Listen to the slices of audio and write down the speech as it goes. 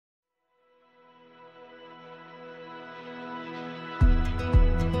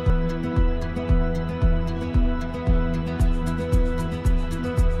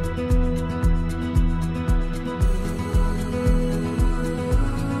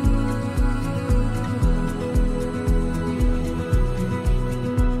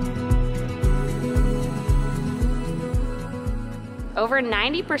Over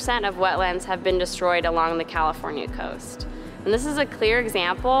 90% of wetlands have been destroyed along the California coast. And this is a clear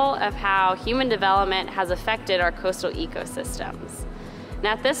example of how human development has affected our coastal ecosystems. And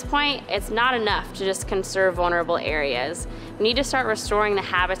at this point, it's not enough to just conserve vulnerable areas. We need to start restoring the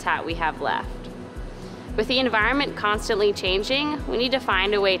habitat we have left. With the environment constantly changing, we need to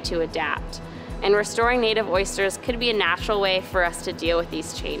find a way to adapt. And restoring native oysters could be a natural way for us to deal with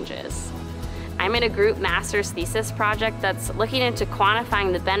these changes. I'm in a group master's thesis project that's looking into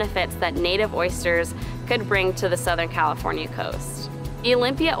quantifying the benefits that native oysters could bring to the Southern California coast. The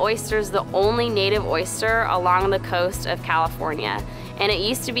Olympia oyster is the only native oyster along the coast of California, and it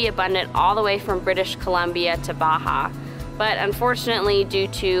used to be abundant all the way from British Columbia to Baja. But unfortunately, due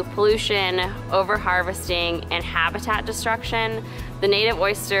to pollution, overharvesting, and habitat destruction, the native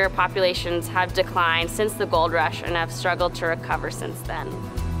oyster populations have declined since the gold rush and have struggled to recover since then.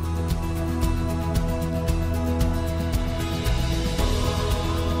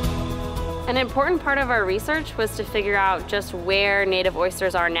 An important part of our research was to figure out just where native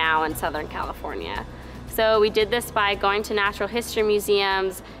oysters are now in Southern California. So we did this by going to natural history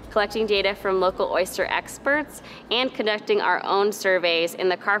museums, collecting data from local oyster experts, and conducting our own surveys in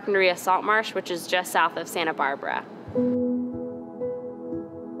the Carpinteria Salt Marsh, which is just south of Santa Barbara.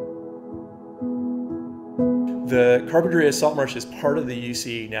 The Carpinteria Salt Marsh, as part of the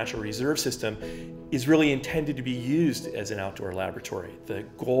UC Natural Reserve System, is really intended to be used as an outdoor laboratory. The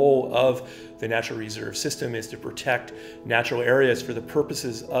goal of the Natural Reserve System is to protect natural areas for the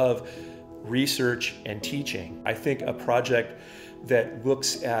purposes of research and teaching. I think a project that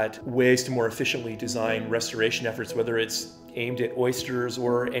looks at ways to more efficiently design restoration efforts, whether it's aimed at oysters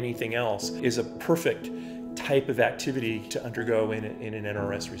or anything else, is a perfect type of activity to undergo in an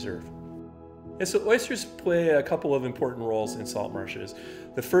NRS reserve. And so oysters play a couple of important roles in salt marshes.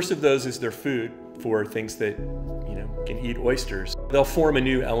 The first of those is their food for things that can eat oysters. They'll form a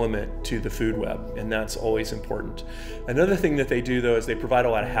new element to the food web, and that's always important. Another thing that they do, though, is they provide a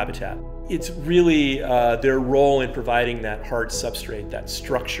lot of habitat. It's really their role in providing that hard substrate, that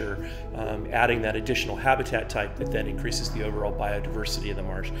structure, adding that additional habitat type that then increases the overall biodiversity of the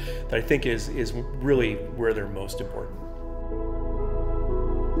marsh, that I think is really where they're most important.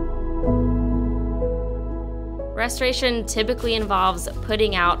 Restoration typically involves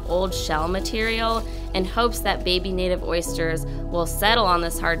putting out old shell material in hopes that baby native oysters will settle on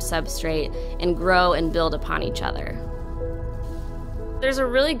this hard substrate and grow and build upon each other. There's a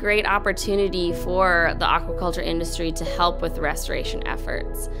really great opportunity for the aquaculture industry to help with restoration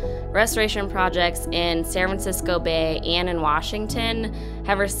efforts. Restoration projects in San Francisco Bay and in Washington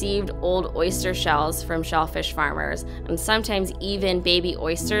have received old oyster shells from shellfish farmers, and sometimes even baby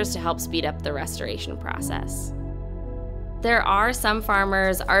oysters to help speed up the restoration process. There are some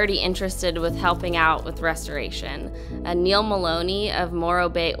farmers already interested with helping out with restoration. Neil Maloney of Morro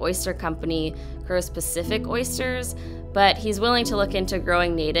Bay Oyster Company grows Pacific oysters, but he's willing to look into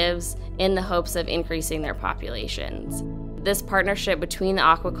growing natives in the hopes of increasing their populations. This partnership between the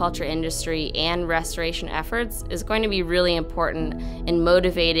aquaculture industry and restoration efforts is going to be really important in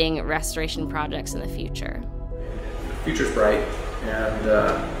motivating restoration projects in the future. The future's bright, and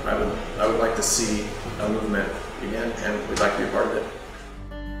I would like to see a movement begin, and we'd like to be a part of it.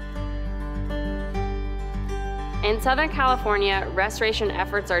 In Southern California, restoration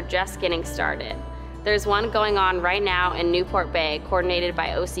efforts are just getting started. There's one going on right now in Newport Bay, coordinated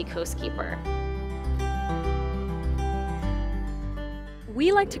by OC Coastkeeper.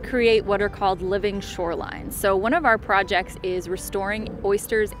 We like to create what are called living shorelines. So one of our projects is restoring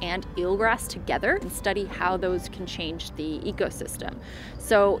oysters and eelgrass together and study how those can change the ecosystem.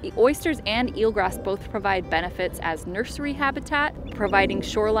 So oysters and eelgrass both provide benefits as nursery habitat, providing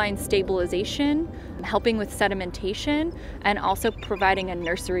shoreline stabilization, helping with sedimentation, and also providing a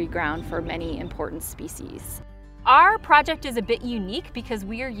nursery ground for many important species. Our project is a bit unique because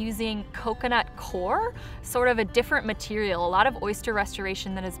we are using coconut core, sort of a different material. A lot of oyster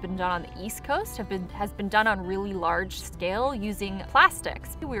restoration that has been done on the East Coast has been done on really large scale using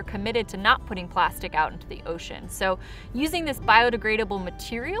plastics. We were committed to not putting plastic out into the ocean. So using this biodegradable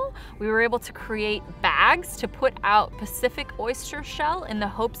material, we were able to create bags to put out Pacific oyster shell in the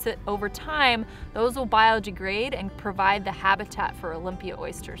hopes that over time, those will biodegrade and provide the habitat for Olympia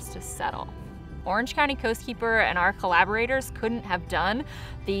oysters to settle. Orange County Coastkeeper and our collaborators couldn't have done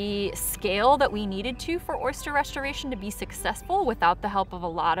the scale that we needed to for oyster restoration to be successful without the help of a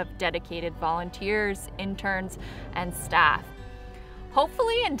lot of dedicated volunteers, interns, and staff.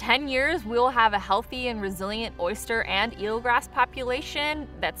 Hopefully in 10 years, we'll have a healthy and resilient oyster and eelgrass population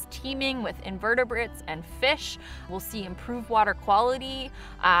that's teeming with invertebrates and fish. We'll see improved water quality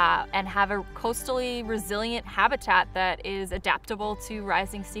and have a coastally resilient habitat that is adaptable to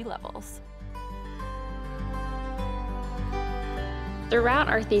rising sea levels. Throughout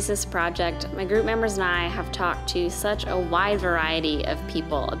our thesis project, my group members and I have talked to such a wide variety of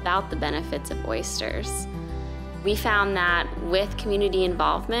people about the benefits of oysters. We found that with community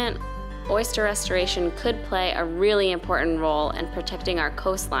involvement, oyster restoration could play a really important role in protecting our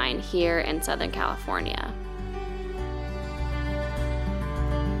coastline here in Southern California.